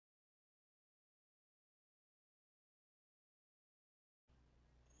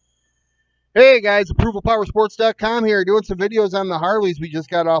Hey guys, ApprovalPowerSports.com here, doing some videos on the Harleys we just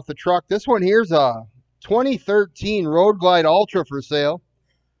got off the truck. This one here's a 2013 Road Glide Ultra for sale.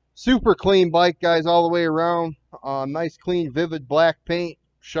 Super clean bike, guys, all the way around. Nice, clean, vivid black paint,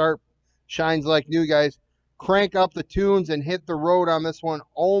 sharp, shines like new, guys. Crank up the tunes and hit the road on this one.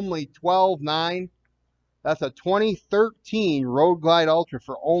 Only $12,900. That's a 2013 Road Glide Ultra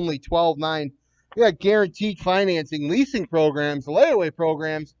for only $12,900. We got guaranteed financing, leasing programs, layaway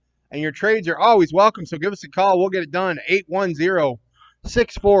programs, and your trades are always welcome. So give us a call. We'll get it done.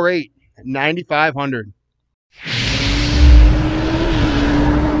 810-648-9500.